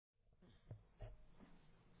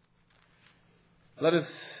Let us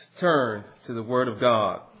turn to the Word of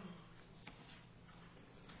God.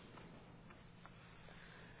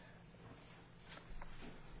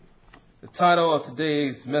 The title of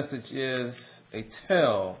today's message is A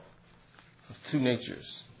Tale of Two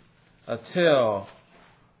Natures. A Tale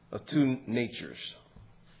of Two Natures.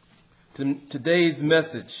 Today's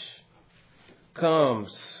message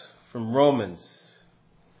comes from Romans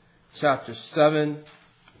chapter 7,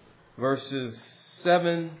 verses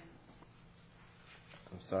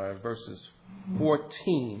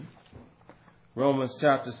 14. Romans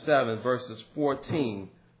chapter 7, verses 14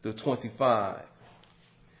 to 25.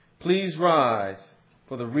 Please rise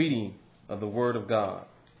for the reading of the Word of God.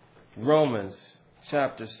 Romans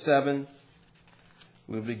chapter 7,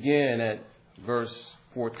 we'll begin at verse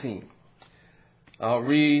 14. I'll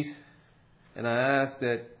read, and I ask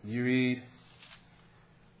that you read.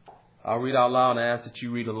 I'll read out loud and I ask that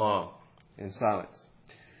you read along in silence.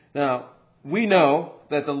 Now, we know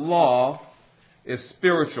that the law is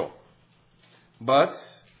spiritual, but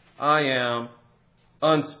I am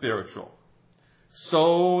unspiritual,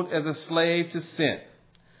 sold as a slave to sin.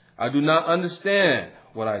 I do not understand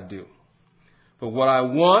what I do. But what I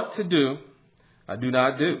want to do, I do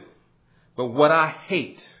not do. But what I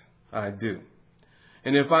hate, I do.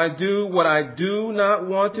 And if I do what I do not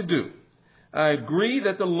want to do, I agree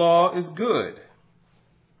that the law is good.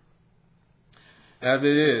 As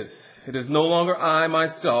it is no longer I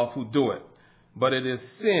myself who do it, but it is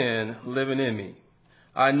sin living in me.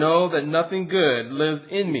 I know that nothing good lives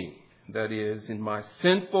in me, that is, in my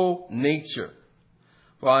sinful nature.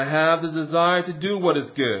 For I have the desire to do what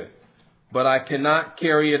is good, but I cannot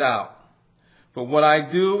carry it out. For what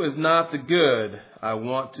I do is not the good I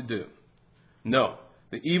want to do. No,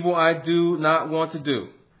 the evil I do not want to do,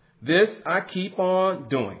 this I keep on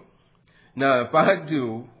doing. Now, if I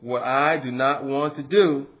do what I do not want to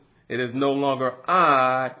do, it is no longer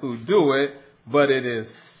I who do it, but it is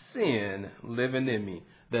sin living in me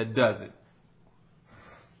that does it.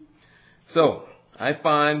 So, I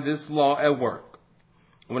find this law at work.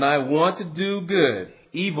 When I want to do good,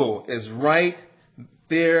 evil is right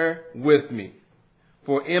there with me.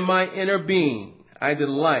 For in my inner being, I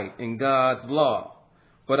delight in God's law.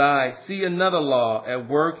 But I see another law at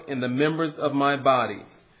work in the members of my body,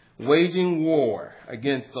 waging war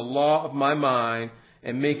against the law of my mind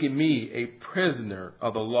and making me a prisoner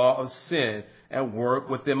of the law of sin at work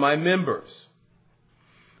within my members.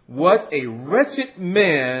 What a wretched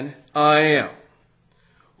man I am!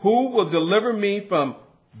 Who will deliver me from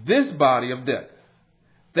this body of death?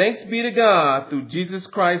 Thanks be to God through Jesus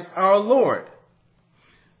Christ our Lord.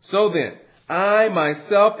 So then, I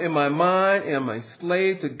myself in my mind am a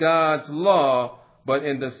slave to God's law, but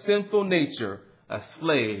in the sinful nature, a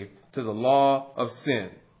slave to the law of sin.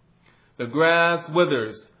 The grass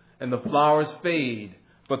withers and the flowers fade,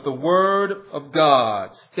 but the word of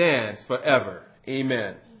God stands forever.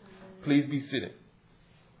 Amen. Please be seated.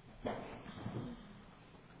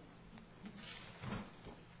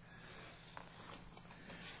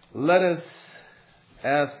 Let us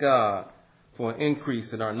ask God for an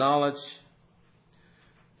increase in our knowledge,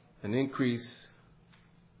 an increase,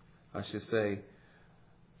 I should say,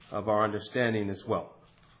 of our understanding as well.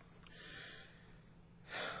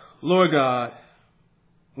 Lord God,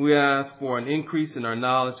 we ask for an increase in our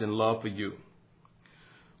knowledge and love for you.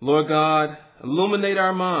 Lord God, illuminate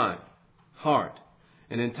our mind, heart,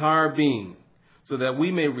 and entire being so that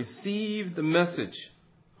we may receive the message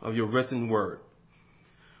of your written word.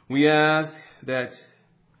 We ask that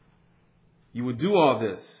you would do all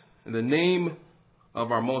this in the name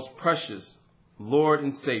of our most precious Lord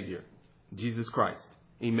and Savior, Jesus Christ.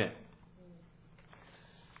 Amen.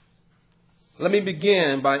 Let me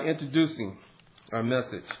begin by introducing our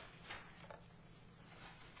message.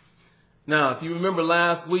 Now, if you remember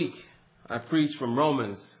last week, I preached from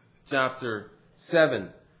Romans chapter 7,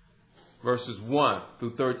 verses 1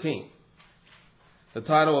 through 13. The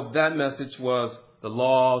title of that message was The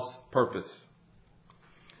Law's Purpose.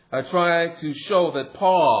 I tried to show that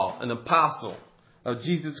Paul, an apostle of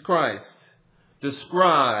Jesus Christ,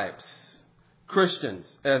 describes Christians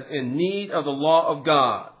as in need of the law of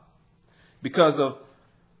God because of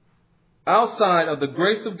outside of the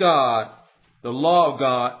grace of God, the law of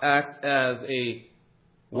God acts as a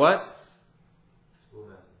what?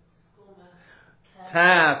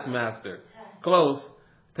 Taskmaster. Close.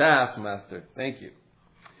 Taskmaster. Thank you.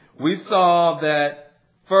 We saw that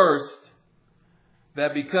first,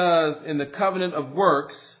 that because in the covenant of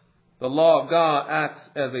works, the law of God acts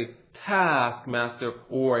as a taskmaster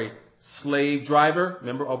or a slave driver.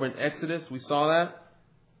 Remember over in Exodus, we saw that.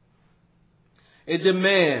 It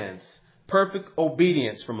demands perfect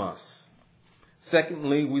obedience from us.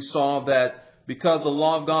 Secondly, we saw that because the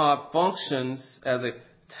law of God functions as a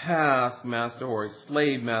taskmaster or a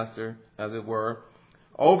slave master, as it were,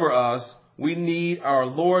 over us, we need our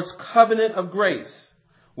Lord's covenant of grace,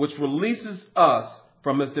 which releases us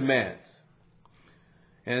from his demands.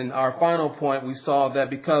 And our final point, we saw that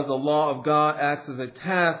because the law of God acts as a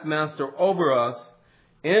taskmaster over us,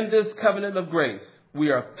 in this covenant of grace,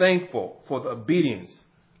 we are thankful for the obedience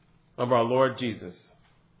of our Lord Jesus.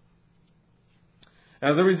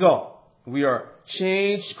 As a result, we are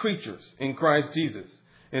changed creatures in Christ Jesus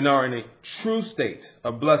and are in a true state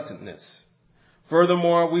of blessedness.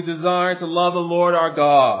 Furthermore, we desire to love the Lord our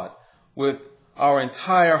God with our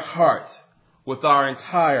entire heart, with our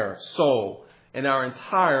entire soul, and our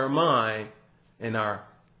entire mind, and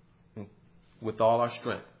with all our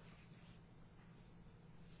strength.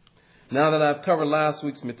 Now that I've covered last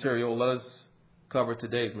week's material, let us cover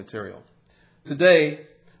today's material. Today,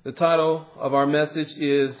 the title of our message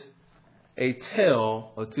is A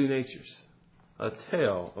Tale of Two Natures. A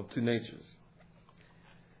Tale of Two Natures.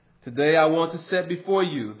 Today I want to set before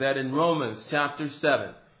you that in Romans chapter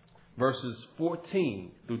 7, verses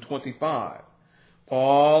 14 through 25,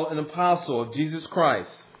 Paul, an apostle of Jesus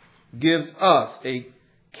Christ, gives us a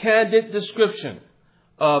candid description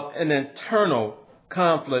of an internal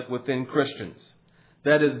conflict within Christians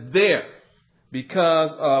that is there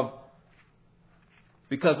because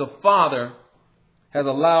the Father has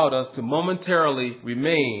allowed us to momentarily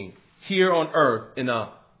remain here on earth in an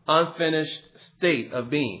unfinished state of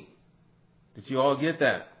being. Did you all get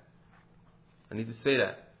that? I need to say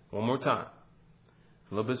that one more time.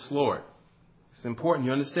 A little bit slower. It's important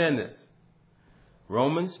you understand this.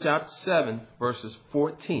 Romans chapter 7, verses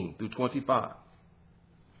 14 through 25.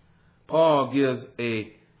 Paul gives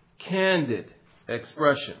a candid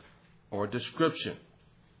expression or description,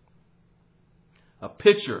 a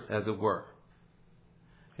picture, as it were.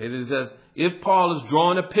 It is as if Paul is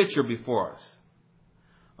drawing a picture before us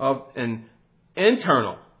of an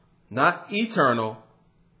internal, not eternal,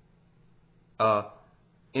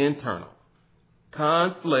 internal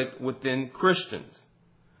conflict within Christians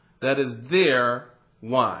that is there.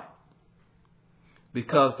 Why?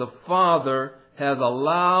 Because the Father has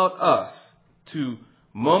allowed us to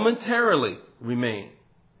momentarily remain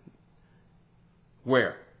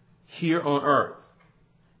where? Here on earth.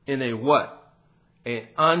 In a what? An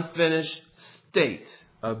unfinished state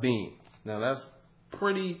of being. Now that's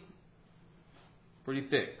pretty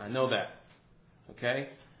thick. I know that. Okay?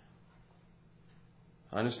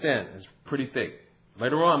 I understand. It's pretty thick.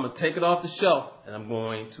 Later on, I'm going to take it off the shelf and I'm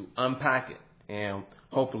going to unpack it. And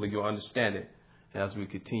hopefully you'll understand it as we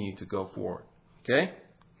continue to go forward. Okay?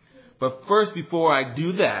 But first, before I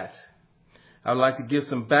do that, I'd like to give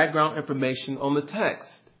some background information on the text.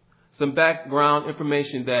 Some background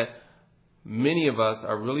information that many of us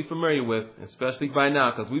are really familiar with, especially by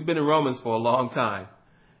now, because we've been in Romans for a long time.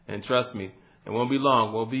 And trust me, it won't be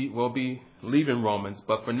long. We'll be leaving Romans.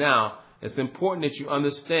 But for now, it's important that you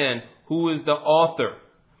understand who is the author.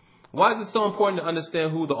 Why is it so important to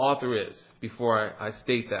understand who the author is before I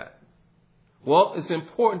state that? Well, it's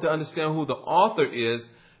important to understand who the author is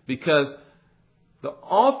because the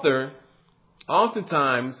author,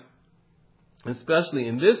 oftentimes, especially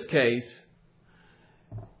in this case,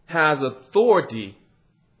 has authority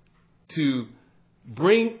to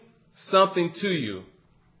bring something to you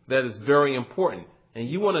that is very important. And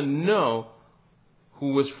you want to know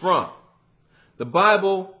who it's from. The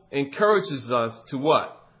Bible encourages us to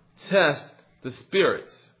what? Test the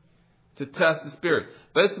spirits. To test the spirit.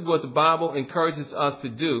 Basically what the Bible encourages us to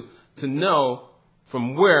do, to know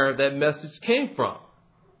from where that message came from.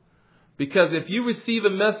 Because if you receive a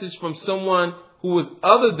message from someone who is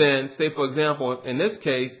other than, say for example, in this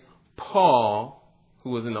case, Paul, who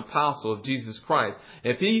was an apostle of Jesus Christ,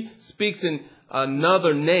 if he speaks in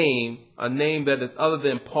another name, a name that is other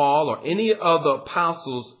than Paul or any of the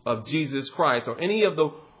apostles of Jesus Christ or any of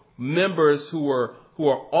the members who are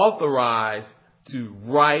authorized to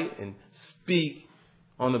write and speak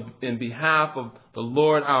in behalf of the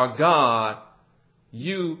Lord our God,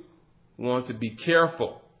 you want to be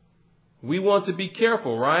careful. We want to be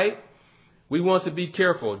careful, right? We want to be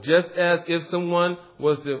careful. Just as if someone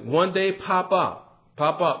was to one day pop up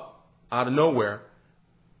out of nowhere,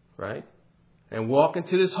 right? And walk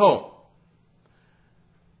into this home.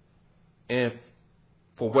 And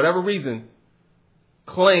for whatever reason,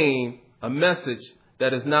 claim a message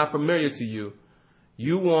that is not familiar to you.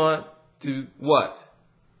 You want to what?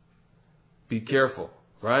 Be careful,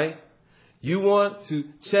 right? You want to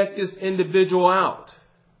check this individual out.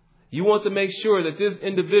 You want to make sure that this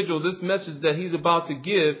individual, this message that he's about to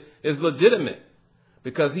give is legitimate.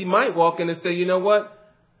 Because he might walk in and say, you know what?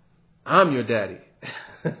 I'm your daddy.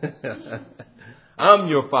 I'm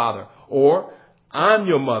your father. Or I'm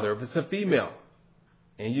your mother if it's a female.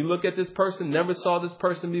 And you look at this person, never saw this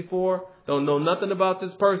person before, don't know nothing about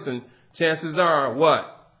this person, chances are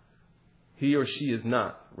what? He or she is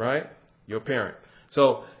not, right? Your parent.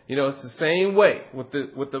 So, it's the same way with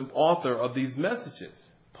the author of these messages.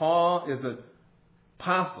 Paul is an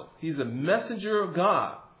apostle. He's a messenger of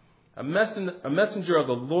God, a messenger of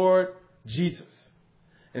the Lord Jesus.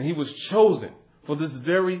 And he was chosen for this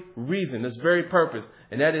very reason, this very purpose,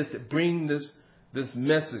 and that is to bring this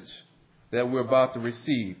message that we're about to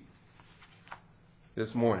receive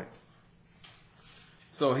this morning.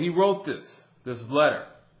 So he wrote this letter.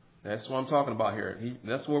 That's what I'm talking about here.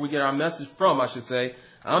 That's where we get our message from, I should say.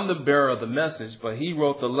 I'm the bearer of the message, but he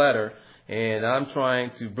wrote the letter, and I'm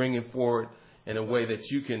trying to bring it forward in a way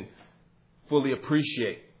that you can fully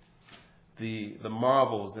appreciate the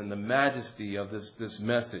marvels and the majesty of this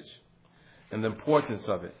message and the importance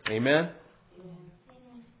of it. Amen?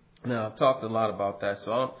 Now, I've talked a lot about that,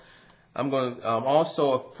 so I'm going to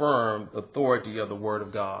also affirm the authority of the Word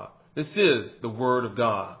of God. This is the Word of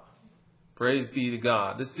God. Praise be to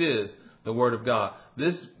God. This is the Word of God.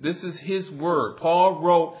 This is His Word. Paul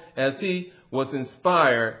wrote as he was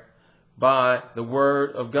inspired by the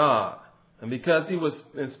Word of God. And because he was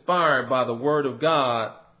inspired by the Word of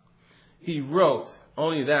God, he wrote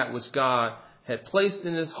only that which God had placed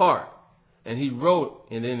in his heart. And he wrote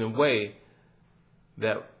it in a way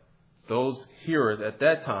that those hearers at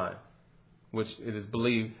that time, which it is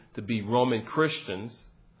believed to be Roman Christians,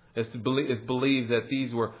 it's believed that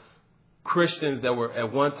these were Christians that were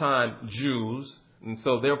at one time Jews, and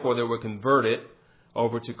so therefore they were converted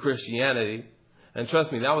over to Christianity. And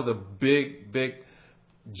trust me, that was a big, big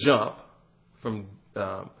jump from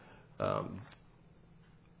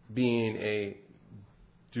being a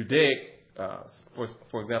Judaic,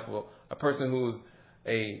 for example, a person who's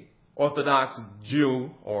a Orthodox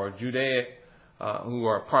Jew or Judaic, who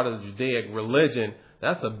are part of the Judaic religion.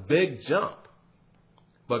 That's a big jump.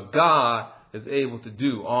 But God is able to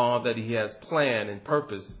do all that He has planned and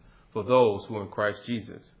purpose for those who are in Christ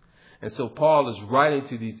Jesus. And so Paul is writing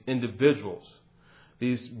to these individuals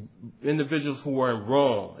who were in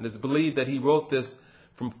Rome. And it's believed that he wrote this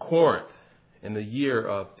from Corinth in the year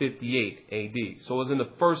of 58 AD. So it was in the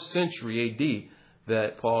first century AD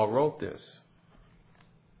that Paul wrote this.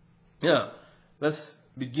 Now, let's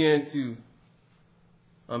begin to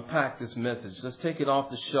unpack this message. Let's take it off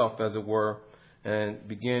the shelf, as it were, and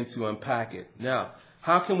begin to unpack it. Now,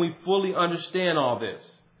 how can we fully understand all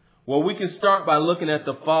this? Well, we can start by looking at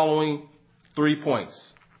the following 3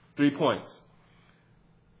 points. 3 points.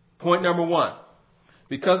 Point number 1.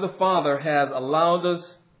 Because the Father has allowed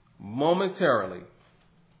us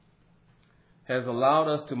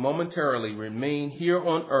to momentarily remain here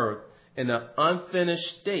on earth in an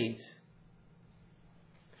unfinished state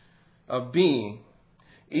of being,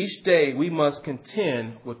 each day we must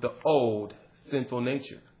contend with the old sinful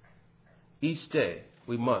nature. Each day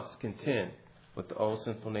we must contend with the old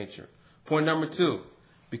sinful nature. Point number 2.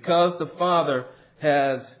 Because the Father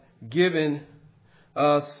has given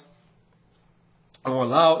us or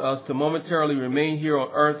allowed us to momentarily remain here on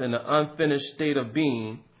earth in an unfinished state of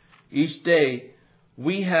being, each day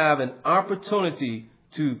we have an opportunity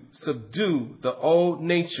to subdue the old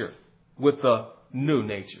nature with the new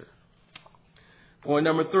nature. Point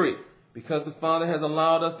number 3. Because the Father has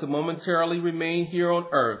allowed us to momentarily remain here on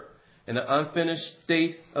earth in an unfinished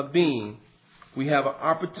state of being, we have an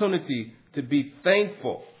opportunity to be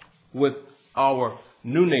thankful with our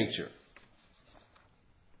new nature.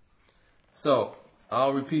 So,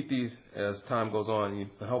 I'll repeat these as time goes on,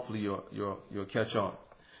 and hopefully you'll catch on.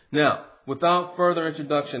 Now, without further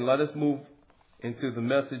introduction, let us move into the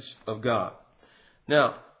message of God.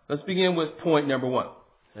 Now, let's begin with point number 1.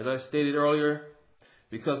 As I stated earlier,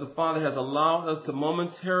 because the Father has allowed us to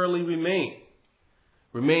momentarily remain.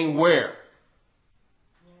 Remain where?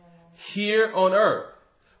 Here on earth.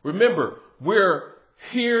 Remember, we're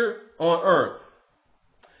here on earth.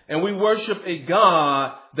 And we worship a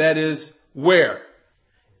God that is where?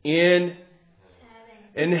 In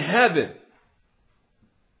heaven.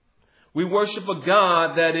 We worship a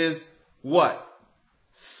God that is what?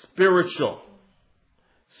 Spiritual.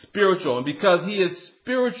 Spiritual. And because He is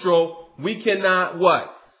spiritual, we cannot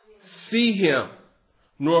what? See Him,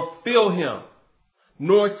 nor feel Him,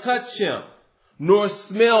 nor touch Him, nor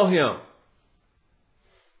smell Him.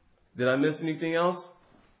 Did I miss anything else?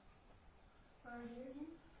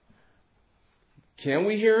 Can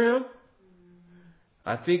we hear Him?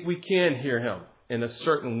 I think we can hear Him in a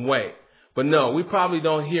certain way. But no, we probably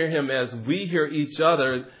don't hear him as we hear each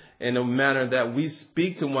other in a manner that we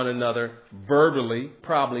speak to one another verbally.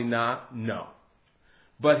 Probably not. No.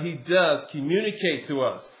 But he does communicate to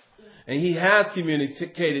us. And he has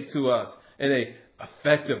communicated to us in an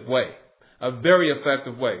effective way. A very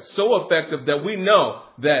effective way. So effective that we know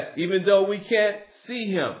that even though we can't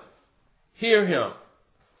see him, hear him,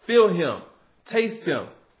 feel him, taste him,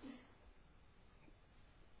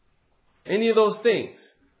 any of those things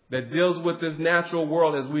that deals with this natural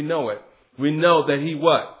world as we know it, we know that he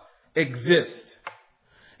what? Exists.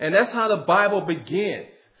 And that's how the Bible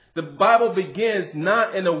begins. The Bible begins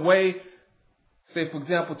not in a way, say, for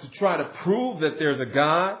example, to try to prove that there's a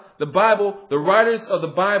God. The Bible, the writers of the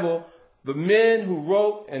Bible, the men who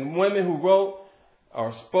wrote and women who wrote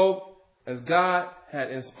or spoke as God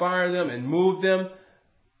had inspired them and moved them,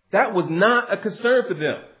 that was not a concern for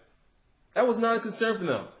them. That was not a concern for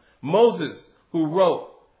them. Moses, who wrote,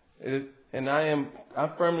 and I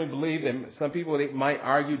firmly believe, and some people they might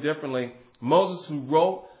argue differently, Moses, who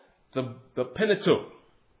wrote the Pentateuch,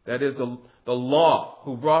 that is the law,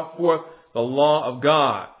 who brought forth the law of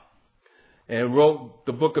God and wrote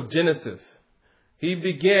the book of Genesis. He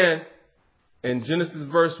began in Genesis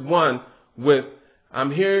verse 1 with,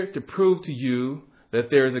 I'm here to prove to you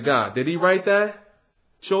that there is a God. Did he write that,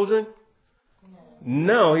 children?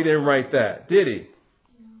 No, he didn't write that, did he?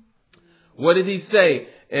 What did he say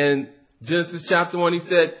in Genesis chapter 1? He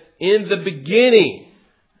said, in the beginning,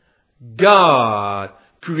 God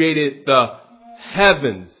created the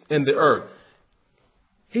heavens and the earth.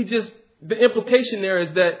 The implication there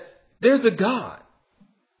is that there's a God.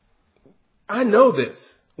 I know this.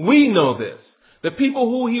 We know this. The people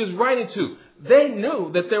who he was writing to, they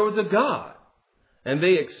knew that there was a God. And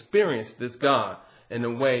they experienced this God in a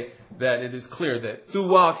way that it is clear that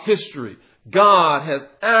throughout history, God has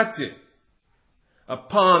acted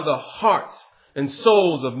upon the hearts and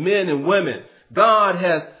souls of men and women. God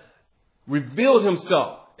has revealed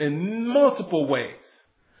himself in multiple ways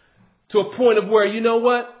to a point of where, you know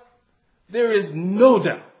what? There is no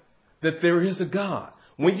doubt that there is a God.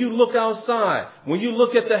 When you look outside, when you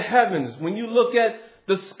look at the heavens, when you look at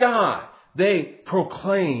the sky, they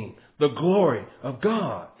proclaim the glory of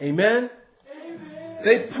God. Amen? Amen.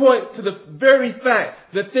 They point to the very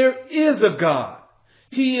fact that there is a God.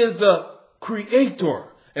 He is the creator.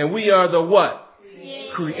 And we are the what?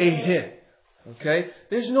 Created. Okay?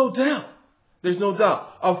 There's no doubt. There's no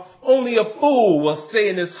doubt. Only a fool will say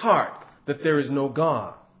in his heart that there is no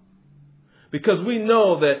God. Because we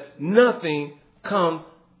know that nothing comes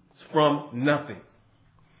from nothing.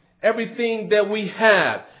 Everything that we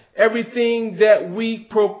have, everything that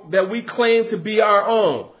we claim to be our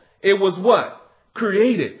own, it was what?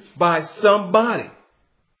 Created by somebody.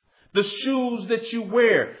 The shoes that you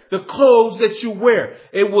wear, the clothes that you wear,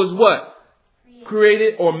 it was what?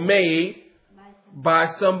 Created or made by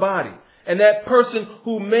somebody. And that person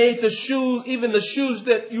who made the shoes, even the shoes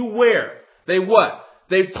that you wear, they what?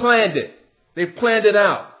 They planned it. They planned it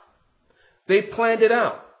out. They planned it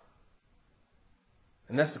out.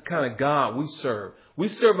 And that's the kind of God we serve. We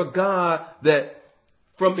serve a God that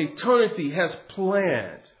from eternity has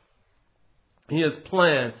planned. He has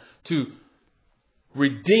planned to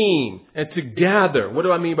redeem and to gather. What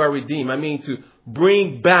do I mean by redeem? I mean to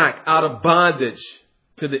bring back out of bondage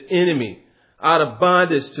to the enemy, out of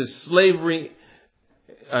bondage to slavery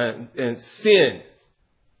and sin,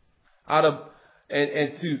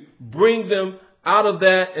 and to bring them out of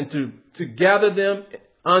that and to gather them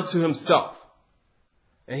unto himself.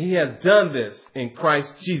 And he has done this in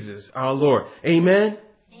Christ Jesus, our Lord. Amen?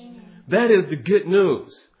 Amen. That is the good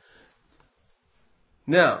news.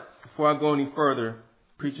 Now, before I go any further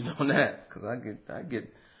preaching on that, because I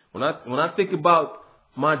get when I think about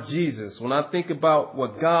my Jesus, when I think about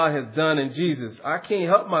what God has done in Jesus, I can't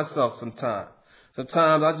help myself sometimes.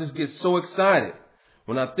 Sometimes I just get so excited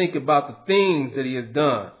when I think about the things that he has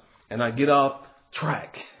done, and I get off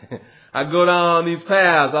track. I go down these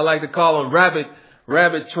paths. I like to call them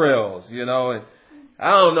rabbit trails, and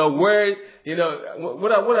I don't know where, what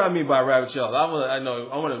do I mean by rabbit trails? I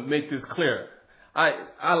want to make this clear.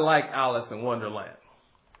 I like Alice in Wonderland.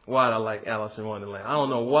 Why do I like Alice in Wonderland? I don't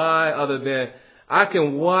know why, other than I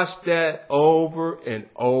can watch that over and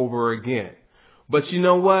over again. But you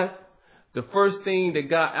know what? The first thing that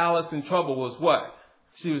got Alice in trouble was what?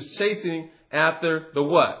 She was chasing after the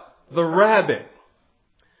what? The rabbit.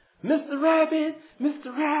 Mr. Rabbit,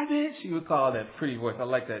 Mr. Rabbit. She would call that pretty voice. I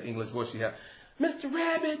like that English voice she had. Mr.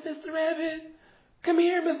 Rabbit, Mr. Rabbit. Come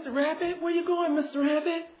here, Mr. Rabbit. Where you going, Mr.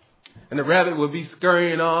 Rabbit? And the rabbit would be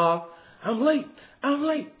scurrying off. I'm late. I'm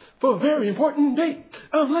late for a very important date.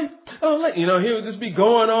 I'm late. I'm late. You know, he would just be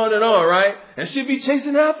going on and on, right? And she'd be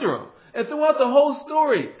chasing after him. And throughout the whole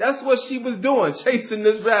story, that's what she was doing, chasing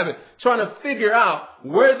this rabbit, trying to figure out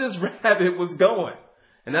where this rabbit was going.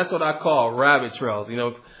 And that's what I call rabbit trails. You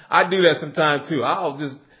know, I do that sometimes too.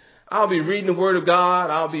 I'll be reading the Word of God.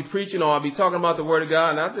 I'll be preaching or I'll be talking about the Word of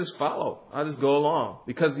God, and I just follow. I just go along.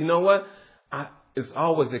 Because you know what? It's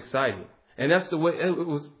always exciting. And that's the way it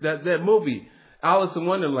was that movie, Alice in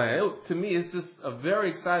Wonderland. To me, it's just a very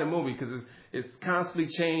exciting movie because it's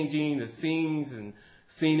constantly changing the scenes and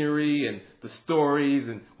scenery and the stories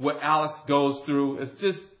and what Alice goes through.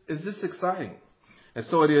 It's just exciting. And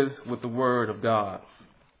so it is with the Word of God.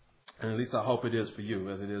 And at least I hope it is for you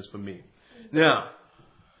as it is for me. Now,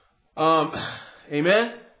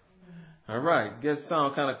 amen? All right. Guess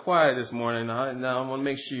sound kind of quiet this morning. Now I want to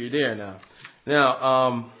make sure you're there now.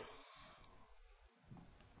 Now,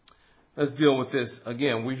 let's deal with this.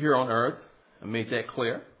 Again, we're here on earth. I made that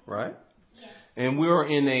clear, right? Yes. And we're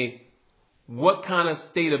in what kind of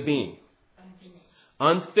state of being?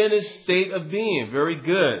 Unfinished state of being. Very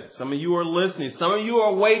good. Some of you are listening. Some of you are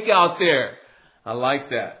awake out there. I like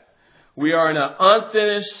that. We are in an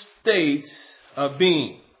unfinished state of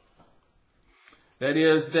being. That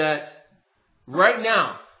is that right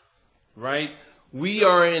now, right? We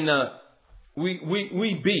are in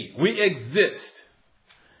we exist.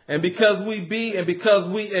 And because we be and because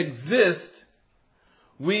we exist,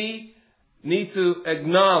 we need to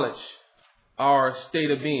acknowledge our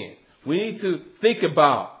state of being. We need to think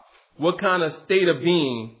about what kind of state of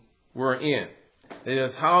being we're in. That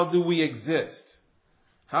is, how do we exist?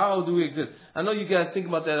 How do we exist? I know you guys think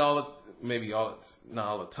about that not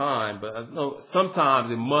all the time, but I know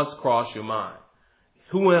sometimes it must cross your mind.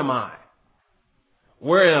 Who am I?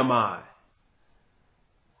 Where am I?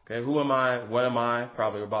 Okay, who am I? What am I?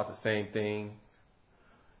 Probably about the same thing.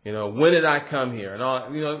 You know, when did I come here? And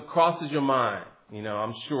all, you know, it crosses your mind. You know,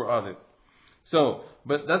 I'm sure of it. So,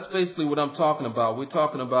 but that's basically what I'm talking about. We're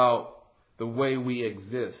talking about the way we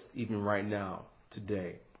exist even right now,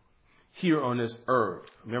 today. Here on this earth.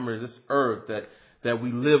 Remember, this earth that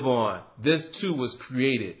we live on. This too was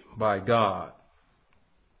created by God.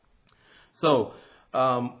 So,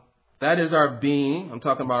 that is our being. I'm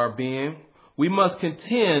talking about our being. We must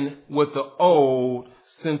contend with the old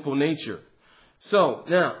sinful nature. So,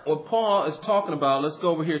 now, what Paul is talking about, let's go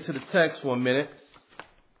over here to the text for a minute.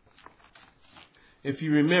 If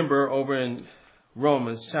you remember, over in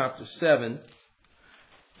Romans chapter 7,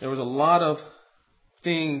 there was a lot of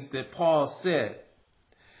things that Paul said.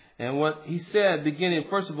 And what he said, beginning,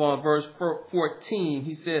 first of all, in verse 14,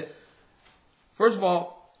 he said, first of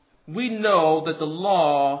all, we know that the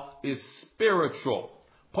law is spiritual.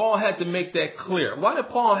 Paul had to make that clear. Why did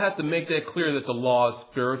Paul have to make that clear that the law is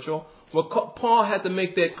spiritual? Well, Paul had to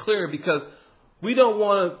make that clear because we don't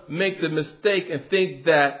want to make the mistake and think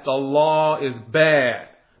that the law is bad.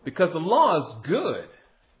 Because the law is good.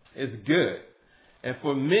 It's good. And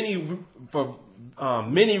for many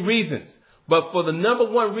reasons. But for the number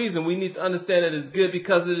one reason, we need to understand that it's good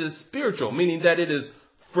because it is spiritual. Meaning that it is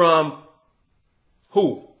from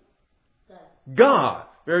who? God.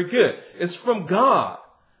 Very good. It's from God.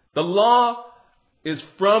 The law is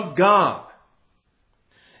from God.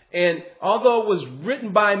 And although it was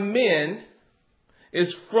written by men,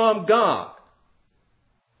 it's from God.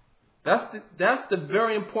 That's the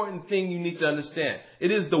very important thing you need to understand.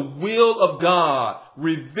 It is the will of God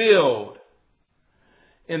revealed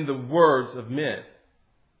in the words of men.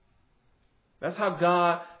 That's how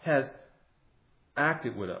God has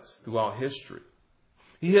acted with us throughout history.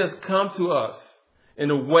 He has come to us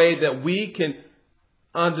in a way that we can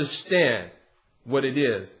understand what it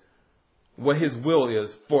is, what His will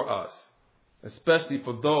is for us, especially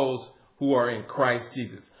for those who are in Christ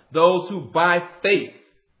Jesus. Those who by faith,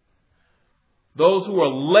 those who are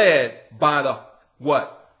led by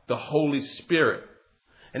the Holy Spirit.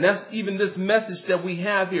 And that's even this message that we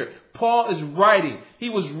have here. Paul is writing. He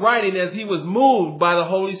was writing as he was moved by the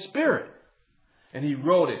Holy Spirit. And he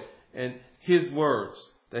wrote it in his words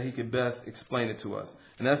that he could best explain it to us.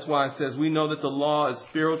 And that's why it says we know that the law is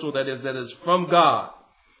spiritual, that is from God.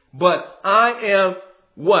 But I am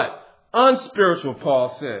what? Unspiritual,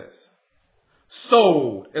 Paul says.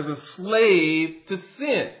 Sold as a slave to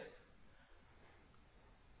sin.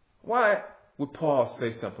 Why would Paul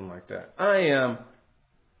say something like that? I am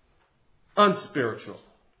unspiritual.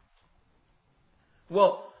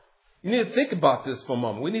 Well, you need to think about this for a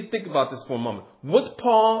moment. We need to think about this for a moment. Was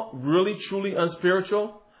Paul really, truly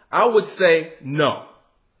unspiritual? I would say no.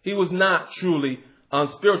 He was not truly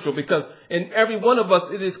unspiritual, because in every one of us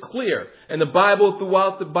it is clear. And the Bible,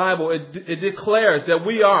 throughout the Bible, it declares that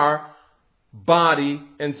we are body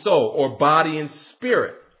and soul, or body and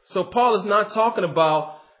spirit. So Paul is not talking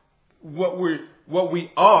about what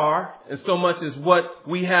we are, and so much as what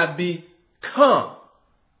we have become.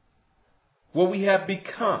 What we have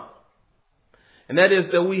become. And that is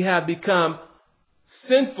that we have become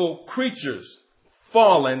sinful creatures,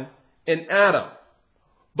 fallen in Adam.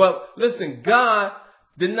 But listen, God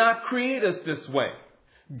did not create us this way.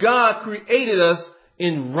 God created us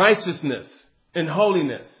in righteousness and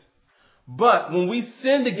holiness. But when we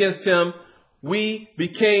sinned against him, we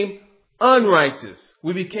became unrighteous.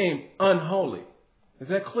 We became unholy. Is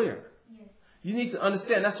that clear? Yes. You need to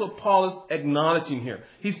understand that's what Paul is acknowledging here.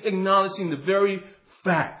 He's acknowledging the very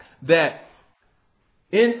fact that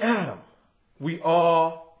in Adam, we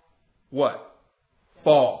all what?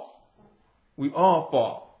 Fall. We all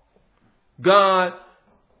fall. God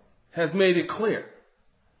has made it clear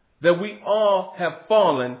that we all have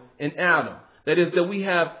fallen in Adam. That is, that we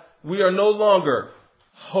are no longer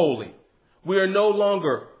holy. We are no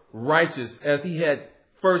longer righteous as he had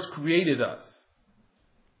first created us.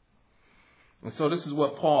 And so this is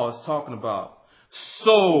what Paul is talking about.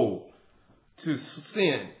 Sold to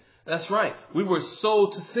sin. That's right. We were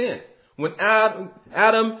sold to sin. When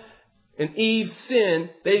Adam and Eve sinned,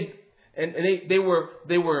 they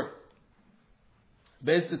were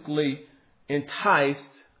basically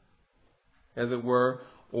enticed, as it were,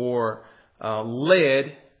 or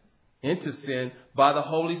led into sin by the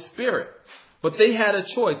Holy Spirit. But they had a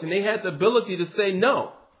choice, and they had the ability to say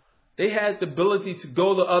no. They had the ability to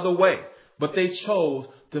go the other way, but they chose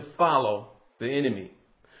to follow the enemy.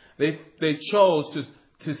 They chose to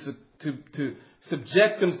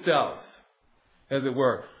subject themselves, as it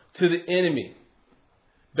were, to the enemy.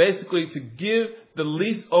 Basically, to give the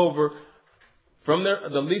lease over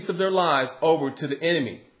the lease of their lives over to the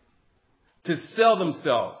enemy. To sell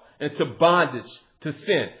themselves into bondage to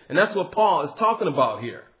sin. And that's what Paul is talking about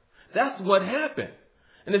here. That's what happened.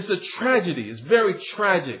 And it's a tragedy. It's very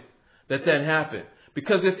tragic that happened.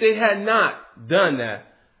 Because if they had not done that,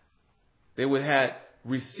 they would have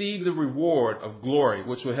received the reward of glory,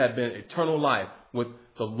 which would have been eternal life with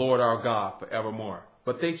the Lord our God forevermore.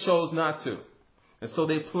 But they chose not to. And so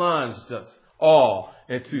they plunged us all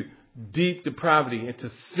into deep depravity, into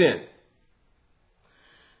sin.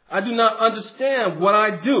 I do not understand what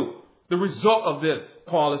I do. The result of this,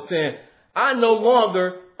 Paul is saying, I no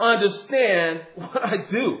longer understand what I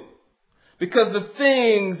do. Because the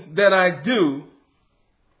things that I do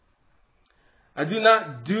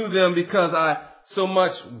not do them because I so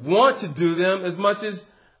much want to do them as much as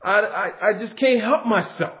I just can't help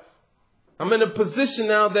myself. I'm in a position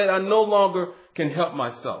now that I no longer can help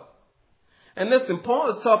myself. And listen, Paul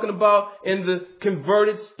is talking about in the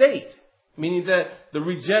converted state, meaning that the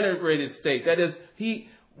regenerated state. That is,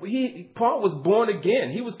 Paul was born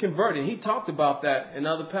again. He was converted. He talked about that in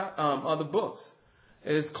other books.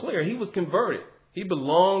 It is clear he was converted. He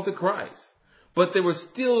belonged to Christ. But there were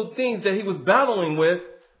still things that he was battling with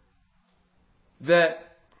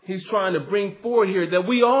that he's trying to bring forward here, that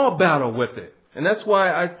we all battle with it. And that's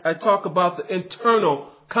why I talk about the internal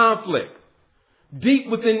conflict. Deep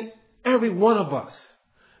within every one of us,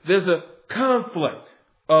 there's a conflict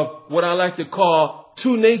of what I like to call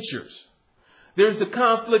two natures. There's the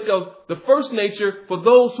conflict of the first nature for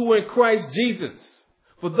those who are in Christ Jesus,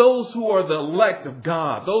 for those who are the elect of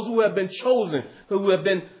God, those who have been chosen, who have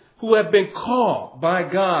been called by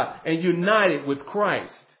God and united with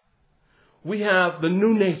Christ. We have the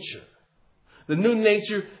new nature. The new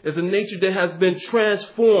nature is a nature that has been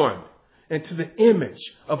transformed into the image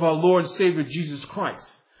of our Lord and Savior Jesus Christ.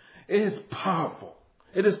 It is powerful.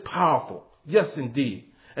 It is powerful. Yes, indeed.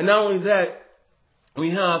 And not only that,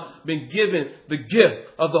 we have been given the gift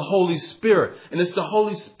of the Holy Spirit. And it's the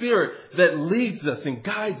Holy Spirit that leads us and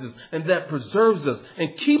guides us and that preserves us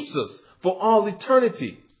and keeps us for all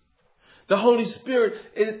eternity. The Holy Spirit,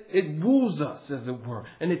 it woos us, as it were,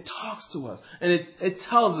 and it talks to us, and it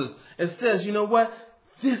tells us, it says, you know what?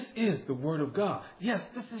 This is the Word of God. Yes,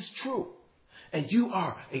 this is true. And you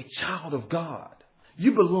are a child of God.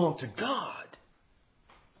 You belong to God.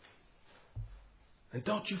 And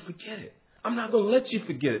don't you forget it. I'm not going to let you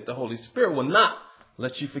forget it. The Holy Spirit will not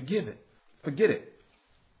let you forget it.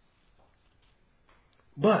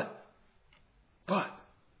 But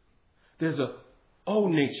there's an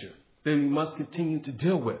old nature that we must continue to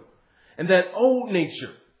deal with. And that old nature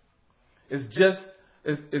is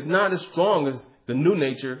not as strong as the new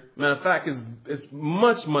nature. Matter of fact, it's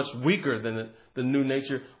much, much weaker than the new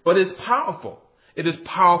nature, but it's powerful. It is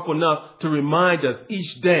powerful enough to remind us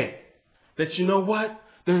each day that you know what?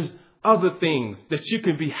 There's other things that you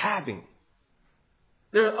can be having.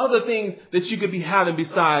 There are other things that you could be having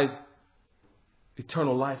besides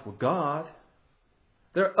eternal life with God.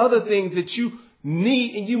 There are other things that you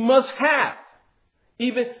need and you must have,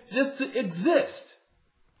 even just to exist.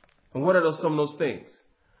 And what are some of those things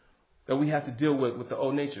that we have to deal with the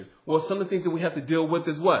old nature? Well, some of the things that we have to deal with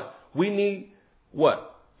is what? We need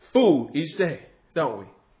what? Food each day, don't we?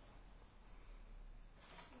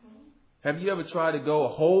 Have you ever tried to go a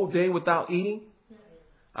whole day without eating?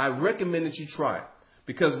 I recommend that you try it.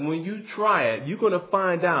 Because when you try it, you're going to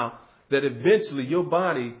find out that eventually your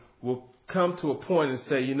body will come to a point and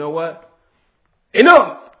say, you know what?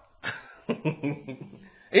 Enough!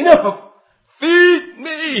 Enough! Feed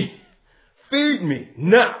me! Feed me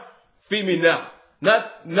now! Feed me now.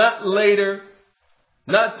 Not later.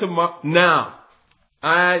 Not tomorrow. Now.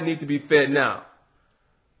 I need to be fed now.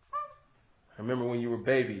 I remember when you were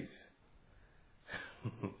babies.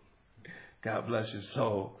 God bless your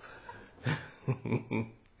soul.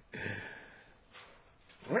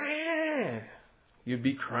 You'd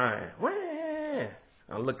be crying.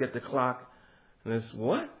 I look at the clock and it's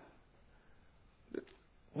what?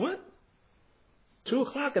 What? 2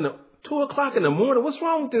 o'clock in the morning? What's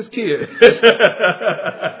wrong with this kid?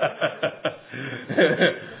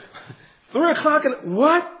 3 o'clock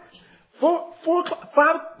what? 4 o'clock,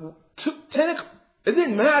 5, 2, 10 o'clock. It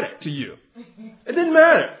didn't matter to you. It didn't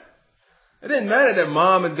matter. It didn't matter that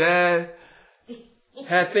mom and dad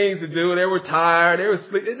had things to do. They were tired. They were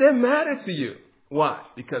sleeping. It didn't matter to you. Why?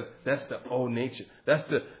 Because that's the old nature. That's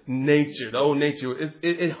the nature. The old nature.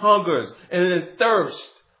 It hungers and it is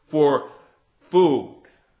thirst for food.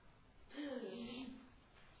 You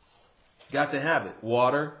got to have it.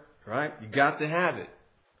 Water, right? You got to have it.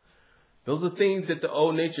 Those are things that the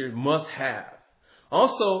old nature must have.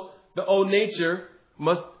 Also, the old nature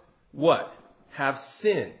must what? Have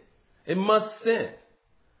sin. It must sin.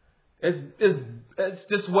 It's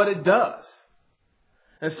just what it does.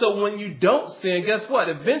 And so when you don't sin, guess what?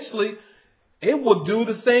 Eventually, it will do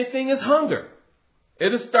the same thing as hunger.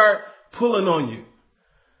 It'll start pulling on you.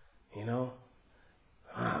 You know,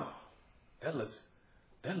 wow, that looks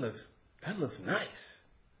nice.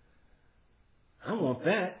 I want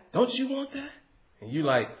that. Don't you want that? And you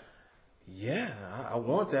like, yeah, I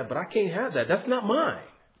want that, but I can't have that. That's not mine.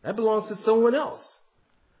 That belongs to someone else.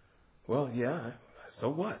 Well, yeah, so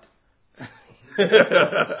what?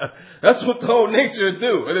 That's what the old nature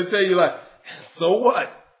do. It'll tell you like, so what?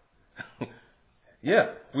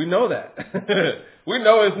 Yeah, we know that. We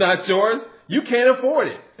know it's not yours. You can't afford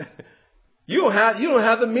it. You don't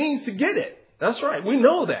have the means to get it. That's right. We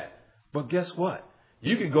know that. But guess what?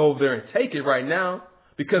 You can go over there and take it right now.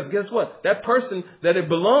 Because guess what? That person that it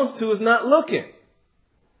belongs to is not looking.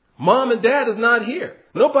 Mom and dad is not here.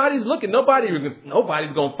 Nobody's looking. Nobody's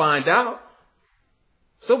going to find out.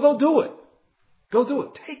 So go do it. Go do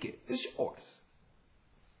it. Take it. It's yours.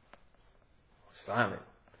 Silent.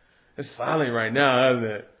 It's silent right now, isn't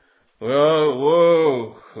it?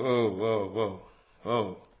 Whoa.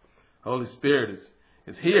 Holy Spirit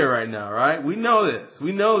is here right now, right? We know this.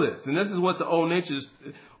 And this is what the old nature is,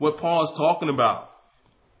 what Paul is talking about.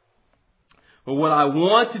 But what I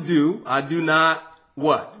want to do, I do not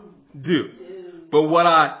what? Do. But what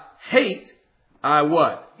I hate, I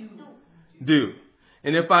what? Do.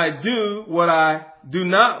 And if I do what I do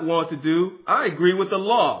not want to do, I agree with the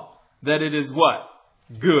law that it is what?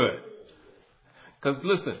 Good. Because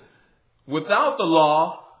listen, without the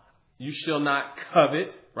law, you shall not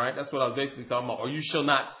covet, right? That's what I was basically talking about. Or you shall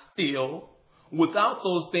not steal. Without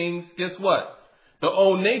those things, guess what? The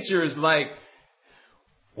old nature is like,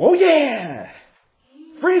 oh yeah,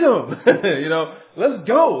 freedom. Let's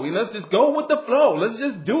go. Let's just go with the flow. Let's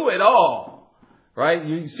just do it all. Right?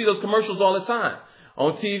 You see those commercials all the time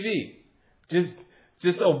on TV. Just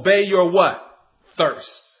obey your what?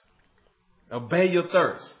 Thirst. Obey your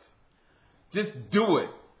thirst. Just do it.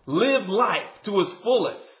 Live life to its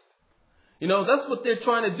fullest. That's what they're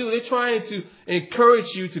trying to do. They're trying to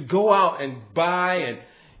encourage you to go out and buy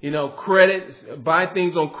credit, buy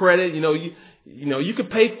things on credit. You can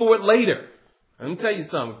pay for it later. Let me tell you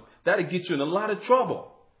something. That'll get you in a lot of trouble.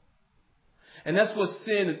 And that's what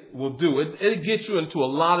sin will do. It'll get you into a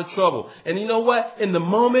lot of trouble. And you know what? In the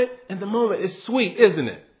moment, it's sweet, isn't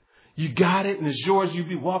it? You got it and it's yours. You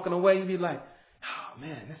be walking away. You be like, oh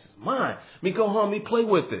man, this is mine. Me go home, me play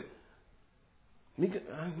with it.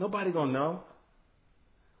 Nobody gonna know.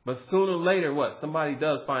 But sooner or later, what? Somebody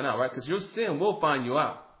does find out, right? Because your sin will find you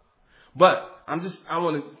out. But I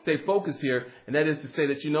want to stay focused here. And that is to say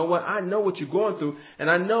that, you know what? I know what you're going through.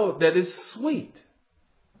 And I know that it's sweet.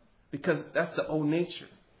 Because that's the old nature.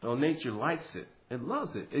 The old nature likes it. It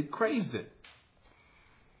loves it. It craves it.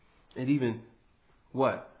 It even,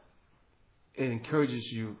 what? It encourages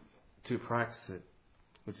you to practice it,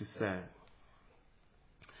 which is sad.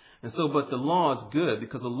 And so, but the law is good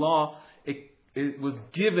because the law, it was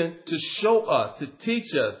given to show us, to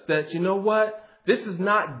teach us that, you know what? This is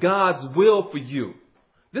not God's will for you.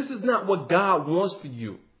 This is not what God wants for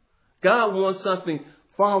you. God wants something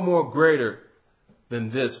far more greater than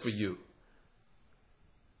this for you.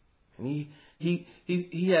 And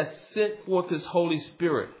He has sent forth His Holy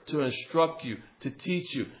Spirit to instruct you, to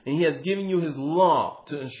teach you. And He has given you His law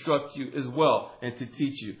to instruct you as well and to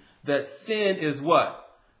teach you. That sin is what?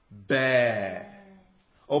 Bad.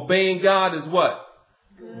 Obeying God is what?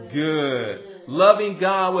 Good. Loving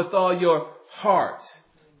God with all your heart,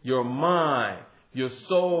 your mind, your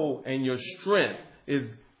soul, and your strength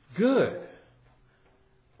is good.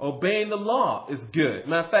 Obeying the law is good.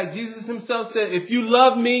 Matter of fact, Jesus Himself said, if you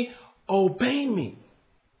love me, obey me.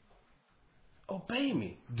 Obey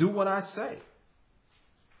me. Do what I say.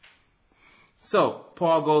 So,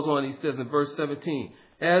 Paul goes on, he says in verse 17,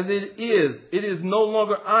 as it is no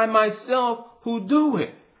longer I myself who do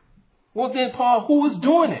it. Well then, Paul, who is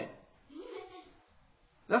doing it?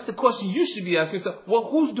 That's the question you should be asking yourself. Well,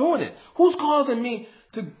 who's doing it? Who's causing me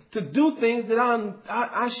to do things that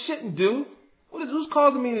I shouldn't do? Who's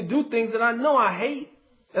causing me to do things that I know I hate?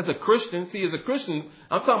 As a Christian, see, as a Christian,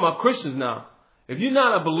 I'm talking about Christians now. If you're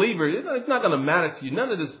not a believer, it's not going to matter to you.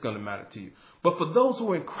 None of this is going to matter to you. But for those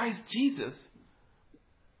who are in Christ Jesus,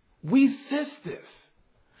 we sense this.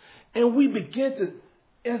 And we begin to,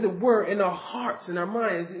 as it were, in our hearts and our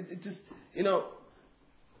minds, it just,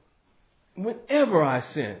 whenever I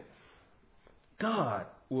sin, God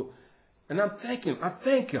will, and I thank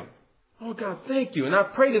Him. Lord God, thank you. And I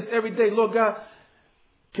pray this every day. Lord God,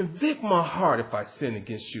 convict my heart if I sin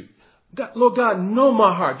against you. God, Lord God, know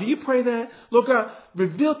my heart. Do you pray that? Lord God,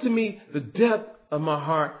 reveal to me the depth of my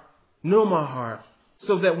heart. Know my heart.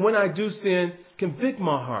 So that when I do sin, convict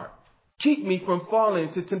my heart. Keep me from falling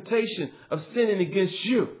into temptation of sinning against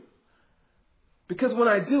you. Because when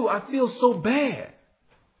I do, I feel so bad.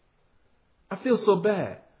 I feel so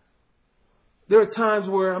bad. There are times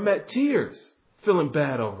where I'm at tears, feeling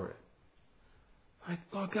bad over it. Like,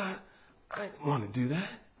 Lord God, I didn't want to do that.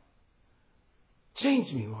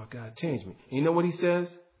 Change me, Lord God, change me. And you know what He says?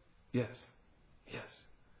 Yes.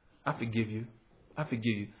 I forgive you. I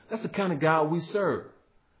forgive you. That's the kind of God we serve.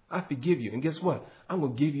 I forgive you. And guess what? I'm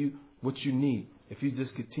going to give you what you need if you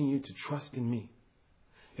just continue to trust in me.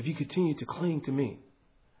 If you continue to cling to me.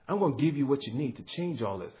 I'm going to give you what you need to change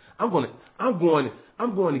all this. I'm going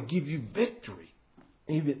to give you victory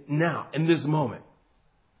even now in this moment.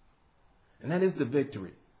 And that is the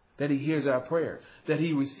victory, that He hears our prayer, that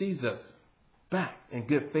He receives us back in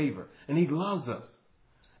good favor. And He loves us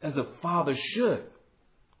as a father should.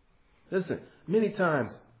 Listen, many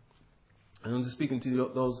times, and I'm just speaking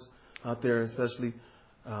to those out there, especially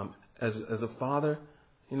as a father,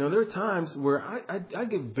 there are times where I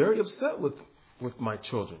get very upset with my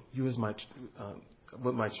children.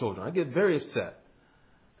 With my children. I get very upset.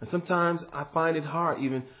 And sometimes I find it hard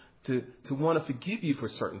even to want to forgive you for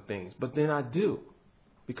certain things. But then I do.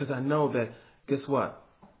 Because I know that, guess what?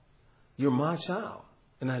 You're my child.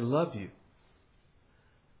 And I love you.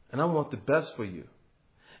 And I want the best for you.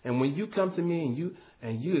 And when you come to me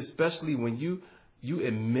and you especially when you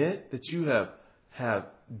admit that you have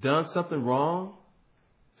done something wrong,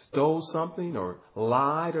 stole something or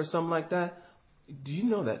lied or something like that, do you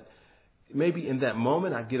know that maybe in that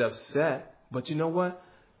moment I get upset, but you know what?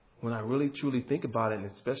 When I really truly think about it, and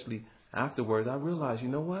especially afterwards, I realize, you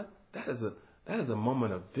know what? That is a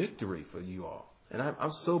moment of victory for you all. And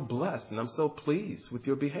I'm so blessed and I'm so pleased with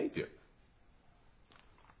your behavior.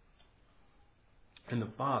 And the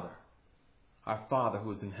Father, our Father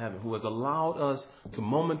who is in heaven, who has allowed us to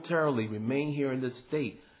momentarily remain here in this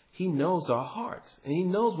state, He knows our hearts and He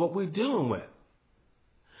knows what we're dealing with.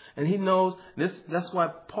 And He knows this. That's why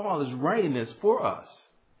Paul is writing this for us,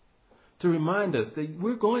 to remind us that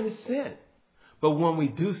we're going to sin. But when we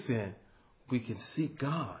do sin, we can seek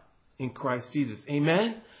God in Christ Jesus.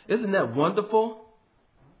 Amen? Isn't that wonderful?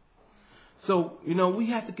 So, we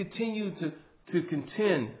have to continue to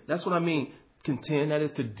contend. That's what I mean, contend. That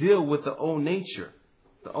is to deal with the old nature,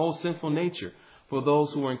 the old sinful nature for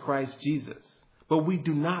those who are in Christ Jesus. But we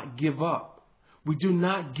do not give up. We do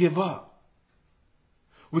not give up.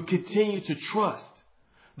 We continue to trust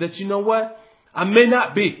that, you know what? I may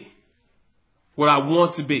not be what I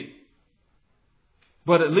want to be.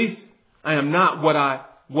 But at least I am not what I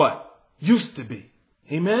used to be.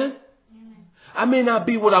 Amen? I may not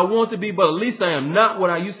be what I want to be, but at least I am not what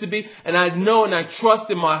I used to be. And I know and I trust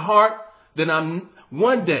in my heart that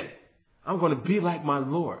one day I'm going to be like my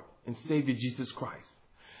Lord and Savior Jesus Christ.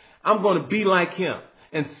 I'm going to be like him.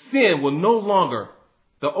 And sin will no longer,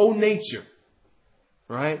 the old nature,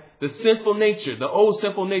 right? The sinful nature, the old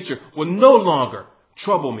sinful nature will no longer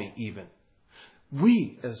trouble me even.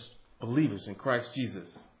 We as believers in Christ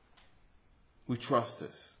Jesus, we trust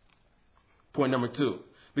this. Point number 2.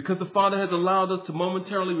 Because the Father has allowed us to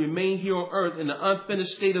momentarily remain here on earth in the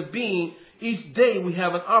unfinished state of being, each day we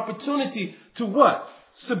have an opportunity to what?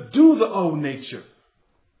 Subdue the old nature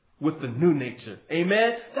with the new nature.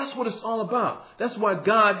 Amen? That's what it's all about. That's why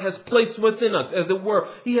God has placed within us, as it were.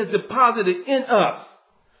 He has deposited in us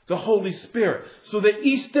the Holy Spirit, so that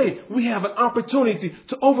each day we have an opportunity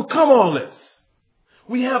to overcome all this.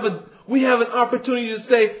 We have an opportunity to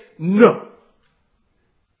say no.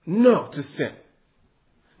 No to sin.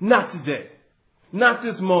 Not today. Not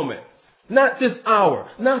this moment. Not this hour.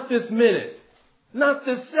 Not this minute. Not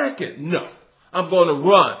this second. No. I'm going to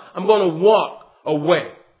run. I'm going to walk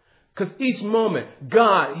away. Because each moment,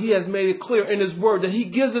 God, he has made it clear in his word that he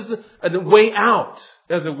gives us a way out,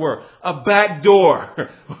 as it were. A back door.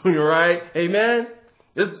 Right? Amen?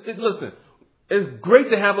 Listen, it's great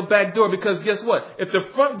to have a back door because guess what? If the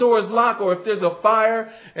front door is locked or if there's a fire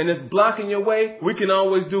and it's blocking your way, we can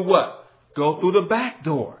always do what? Go through the back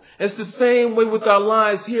door. It's the same way with our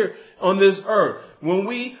lives here on this earth. When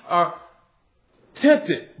we are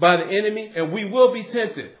tempted by the enemy, and we will be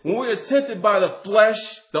tempted. When we are tempted by the flesh,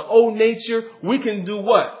 the old nature, we can do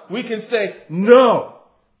what? We can say, no.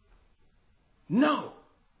 No.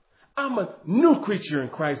 I'm a new creature in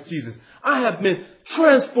Christ Jesus. I have been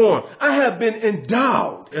transformed. I have been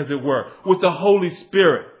endowed, as it were, with the Holy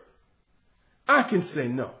Spirit. I can say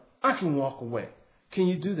no. I can walk away. Can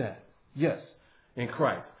you do that? Yes, in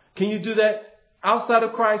Christ. Can you do that outside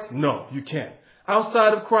of Christ? No, you can't.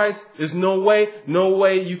 Outside of Christ, there's no way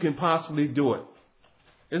you can possibly do it.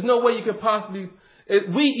 There's no way you can possibly,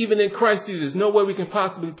 even in Christ Jesus, there's no way we can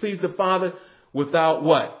possibly please the Father without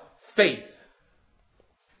what? Faith.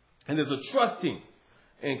 And there's a trusting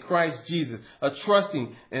in Christ Jesus, a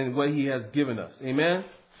trusting in what he has given us. Amen?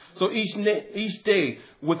 So each day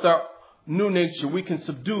with our new nature, we can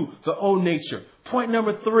subdue the old nature. Point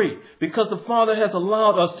number 3, because the Father has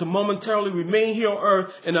allowed us to momentarily remain here on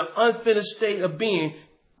earth in an unfinished state of being,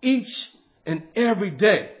 each and every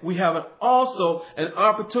day we have also an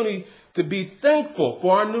opportunity to be thankful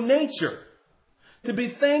for our new nature, to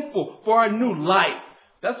be thankful for our new life.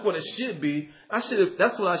 That's what it should be.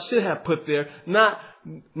 That's what I should have put there. Not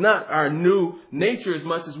our new nature as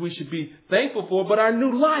much as we should be thankful for, but our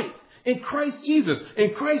new life in Christ Jesus.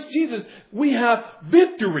 In Christ Jesus, we have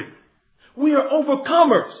victory. We are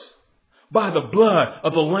overcomers by the blood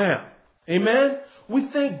of the Lamb. Amen? We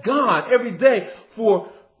thank God every day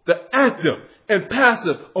for the active and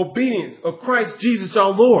passive obedience of Christ Jesus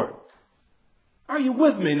our Lord. Are you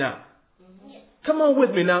with me now? Come on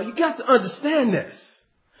with me now. You got to understand this.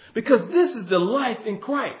 Because this is the life in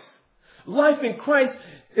Christ. Life in Christ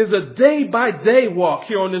is a day-by-day walk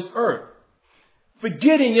here on this earth.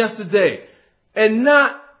 Forgetting yesterday and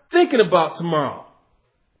not thinking about tomorrow.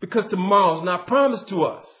 Because tomorrow is not promised to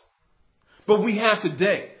us. But we have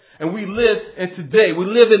today. And we live in today. We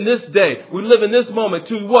live in this day. We live in this moment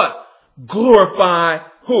to what? Glorify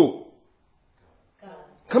who? God.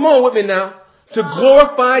 Come on with me now. To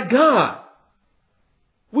glorify God.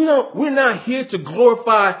 We're not here to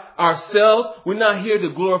glorify ourselves. We're not here to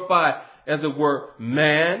glorify, as it were,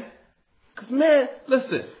 man. Because man,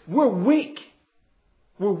 listen, we're weak.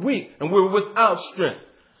 We're weak and we're without strength.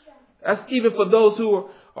 That's even for those who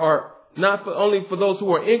are not only for those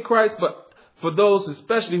who are in Christ, but for those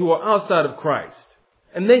especially who are outside of Christ.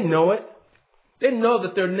 And they know it. They know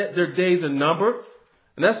that their days are numbered.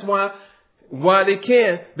 And that's why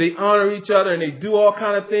they honor each other and they do all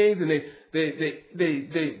kind of things, and they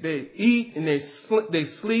eat and they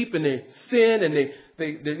sleep and they sin and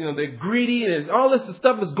they're greedy, and all this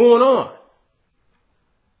stuff is going on.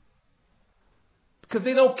 Because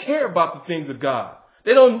they don't care about the things of God.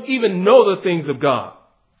 They don't even know the things of God.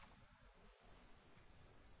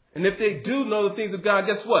 And if they do know the things of God,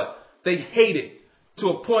 guess what? They hate it to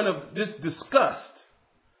a point of just disgust.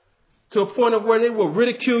 To a point of where they will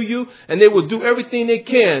ridicule you and they will do everything they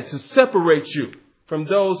can to separate you from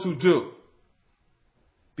those who do.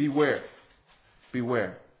 Beware.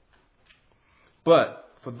 Beware. But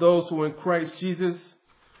for those who are in Christ Jesus,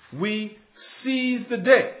 we seize the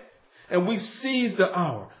day and we seize the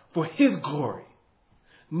hour for his glory.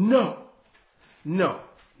 No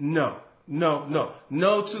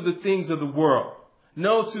to the things of the world.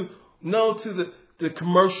 No to No to the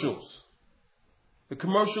commercials. The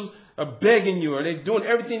commercials are begging you, or they're doing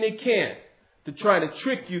everything they can to try to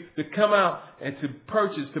trick you to come out and to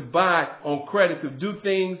purchase, to buy on credit, to do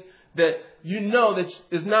things that you know that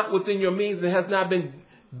is not within your means and has not been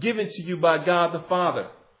given to you by God the Father.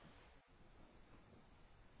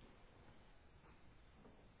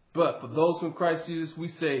 But for those who in Christ Jesus, we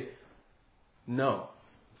say no.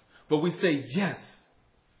 But we say yes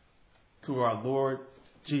to our Lord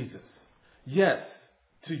Jesus. Yes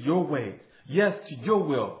to your ways. Yes to your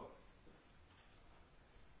will.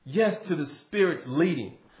 Yes to the Spirit's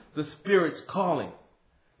leading, the Spirit's calling.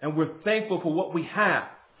 And we're thankful for what we have.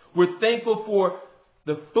 We're thankful for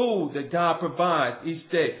the food that God provides each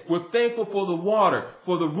day. We're thankful for the water,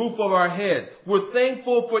 for the roof of our heads. We're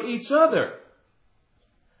thankful for each other.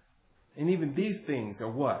 And even these things are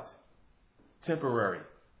what? Temporary.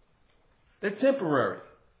 They're temporary.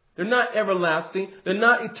 They're not everlasting. They're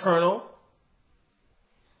not eternal.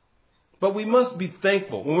 But we must be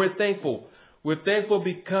thankful. When we're thankful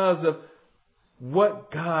because of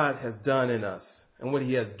what God has done in us and what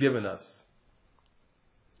He has given us.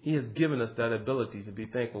 He has given us that ability to be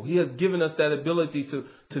thankful. He has given us that ability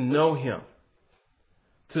to know Him,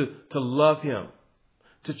 to love Him,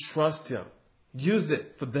 to trust Him. Use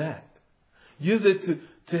it for that. Use it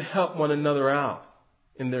to help one another out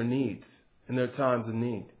in their needs, in their times of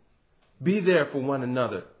need. Be there for one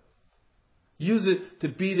another. Use it to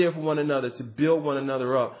be there for one another, to build one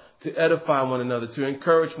another up, to edify one another, to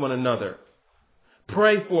encourage one another.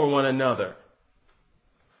 Pray for one another.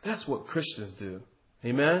 That's what Christians do.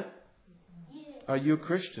 Amen? Are you a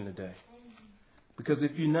Christian today? Because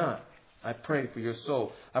if you're not, I pray for your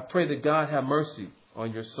soul. I pray that God have mercy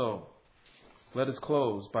on your soul. Let us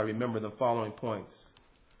close by remembering the following points.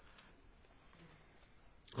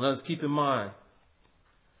 Let us keep in mind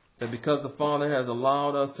that because the Father has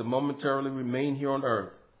allowed us to momentarily remain here on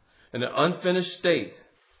earth in an unfinished state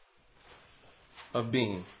of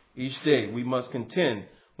being, each day we must contend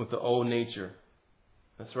with the old nature.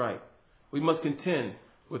 That's right. We must contend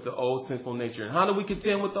with the old sinful nature. And how do we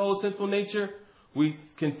contend with the old sinful nature? We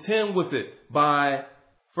contend with it by,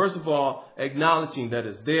 first of all, acknowledging that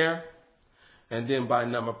it's there. And then by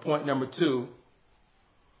point number 2,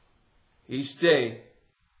 each day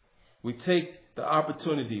we take the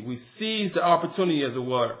opportunity, we seize the opportunity, as it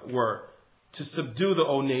were, to subdue the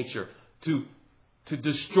old nature, to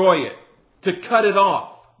destroy it, to cut it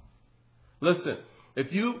off. Listen,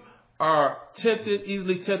 if you are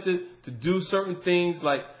easily tempted to do certain things,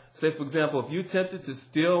 like, say, for example, if you're tempted to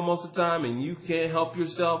steal most of the time and you can't help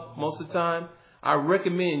yourself most of the time, I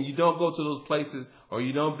recommend you don't go to those places, or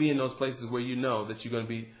you don't be in those places where you know that you're going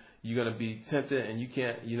to be tempted and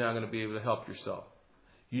you're not going to be able to help yourself.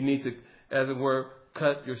 You need to, as it were,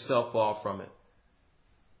 cut yourself off from it.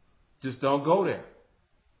 Just don't go there.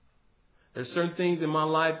 There's certain things in my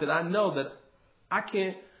life that I know that I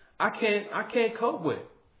can't cope with.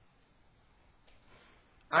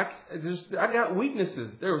 I got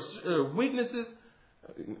weaknesses. There are weaknesses.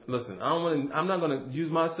 Listen, I'm not going to use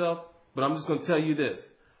myself, but I'm just going to tell you this.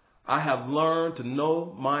 I have learned to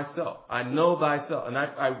know myself. I know thyself. And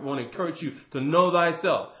I want to encourage you to know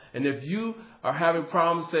thyself. And if you are having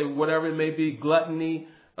problems, say whatever it may be, gluttony,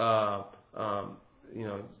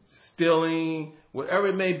 stealing, whatever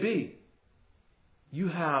it may be, you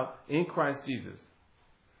have in Christ Jesus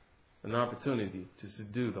an opportunity to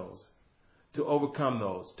subdue those, to overcome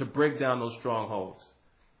those, to break down those strongholds,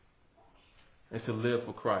 and to live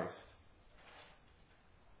for Christ.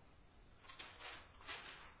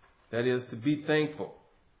 That is, to be thankful.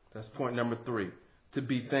 That's point number 3. To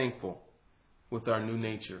be thankful with our new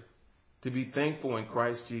nature. To be thankful in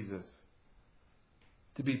Christ Jesus.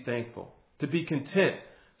 To be thankful. To be content.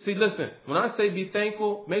 See, listen, when I say be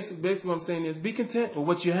thankful, basically what I'm saying is be content with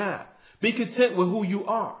what you have. Be content with who you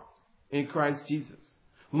are in Christ Jesus.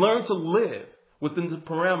 Learn to live within the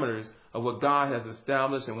parameters of what God has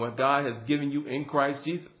established and what God has given you in Christ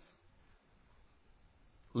Jesus.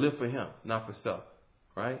 Live for Him, not for self.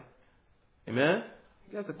 Right? Amen?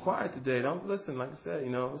 You guys are quiet today. Don't listen. Like I said,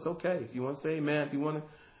 it's okay. If you want to say amen, if you want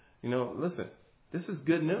to, listen. This is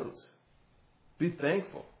good news. Be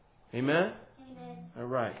thankful. Amen? Amen. All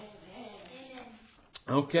right.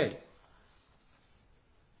 Amen. Okay.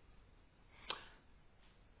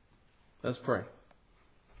 Let's pray.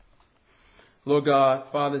 Lord God,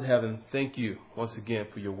 Father in heaven, thank you once again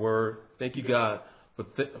for your word. Thank you, God,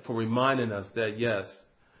 for reminding us that, yes,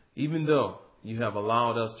 even though you have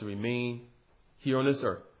allowed us to remain here on this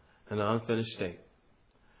earth in an unfinished state,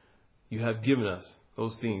 you have given us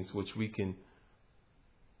those things which we can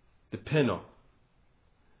depend on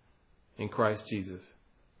in Christ Jesus.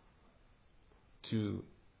 to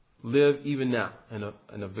live even now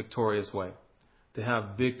in a victorious way, to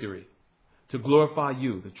have victory, to glorify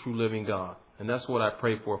you, the true living God. And that's what I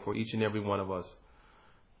pray for each and every one of us.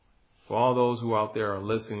 For all those who out there are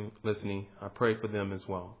listening, I pray for them as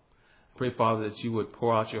well. I pray, Father, that you would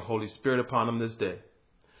pour out your Holy Spirit upon them this day,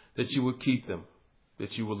 that you would keep them,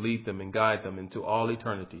 that you would lead them and guide them into all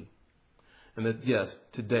eternity. And that, yes,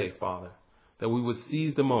 today, Father, that we would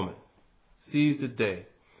seize the moment, seize the day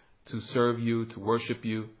to serve you, to worship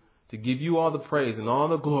you, to give you all the praise and all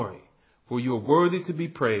the glory. For you are worthy to be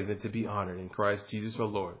praised and to be honored in Christ Jesus our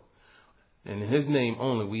Lord. And in his name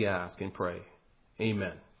only we ask and pray.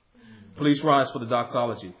 Amen. Please rise for the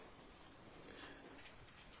doxology.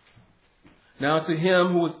 Now to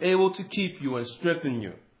him who is able to keep you and strengthen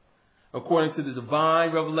you, according to the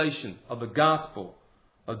divine revelation of the gospel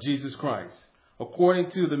of Jesus Christ, according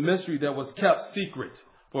to the mystery that was kept secret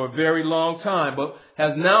for a very long time, but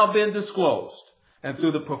has now been disclosed, and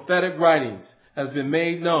through the prophetic writings has been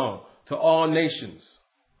made known to all nations,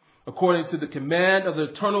 according to the command of the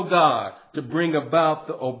eternal God, to bring about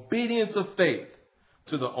the obedience of faith.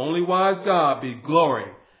 To the only wise God be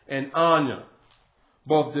glory and honor,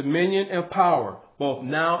 both dominion and power, both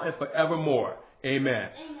now and forevermore. Amen.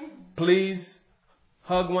 Amen. Please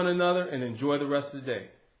hug one another and enjoy the rest of the day.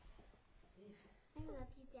 I love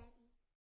you, Daddy.